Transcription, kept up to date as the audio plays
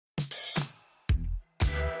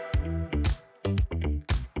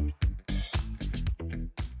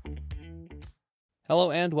Hello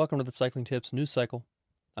and welcome to the Cycling Tips News Cycle.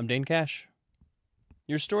 I'm Dane Cash.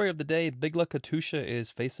 Your story of the day, Bigla Katusha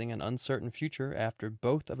is facing an uncertain future after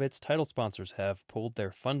both of its title sponsors have pulled their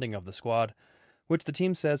funding of the squad, which the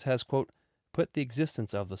team says has, quote, put the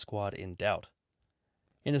existence of the squad in doubt.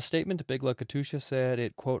 In a statement, Bigla Katusha said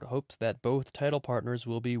it, quote, hopes that both title partners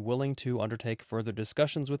will be willing to undertake further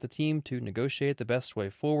discussions with the team to negotiate the best way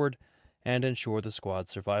forward and ensure the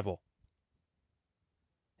squad's survival.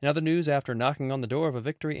 In other news, after knocking on the door of a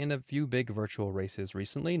victory in a few big virtual races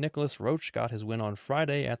recently, Nicolas Roche got his win on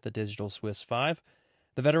Friday at the Digital Swiss 5.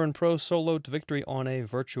 The veteran pro soloed to victory on a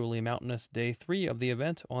virtually mountainous day 3 of the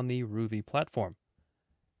event on the Rouvy platform.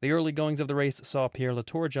 The early goings of the race saw Pierre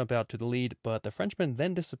Latour jump out to the lead, but the Frenchman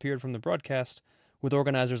then disappeared from the broadcast, with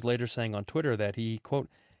organizers later saying on Twitter that he, quote,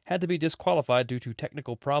 had to be disqualified due to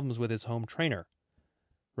technical problems with his home trainer.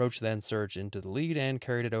 Roche then surged into the lead and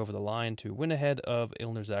carried it over the line to win ahead of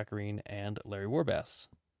Ilnur Zakarin and Larry Warbasse.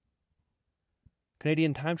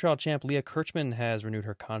 Canadian time trial champ Leah Kirchmann has renewed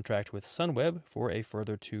her contract with Sunweb for a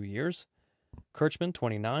further 2 years. Kirchmann,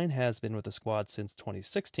 29, has been with the squad since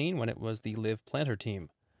 2016 when it was the Liv Planter team.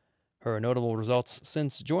 Her notable results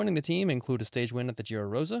since joining the team include a stage win at the Giro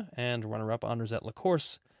Rosa and runner-up honors at La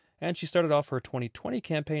Course, and she started off her 2020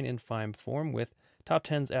 campaign in fine form with top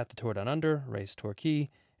 10s at the Tour Down Under, Race Torquay,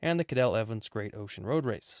 and the Cadel Evans Great Ocean Road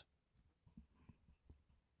Race.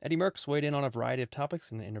 Eddie Merckx weighed in on a variety of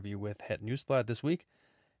topics in an interview with Het Nieuwsblad this week,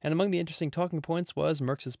 and among the interesting talking points was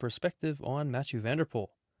Merckx's perspective on Mathieu van der Poel.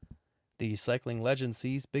 The cycling legend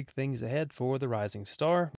sees big things ahead for the rising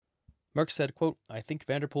star. Merckx said, quote, I think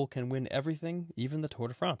Van der Poel can win everything, even the Tour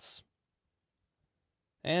de France.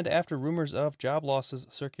 And after rumors of job losses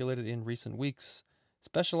circulated in recent weeks,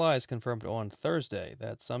 Specialized confirmed on Thursday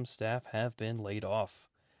that some staff have been laid off.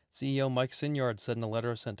 CEO Mike Sinyard said in a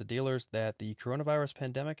letter sent to dealers that the coronavirus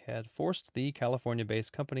pandemic had forced the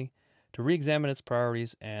California-based company to re-examine its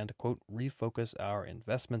priorities and, quote, refocus our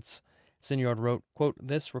investments. Sinyard wrote, quote,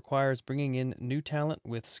 this requires bringing in new talent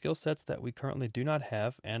with skill sets that we currently do not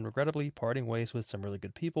have and regrettably parting ways with some really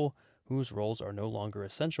good people whose roles are no longer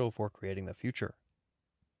essential for creating the future.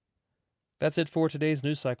 That's it for today's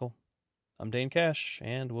news cycle. I'm Dane Cash,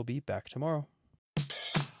 and we'll be back tomorrow.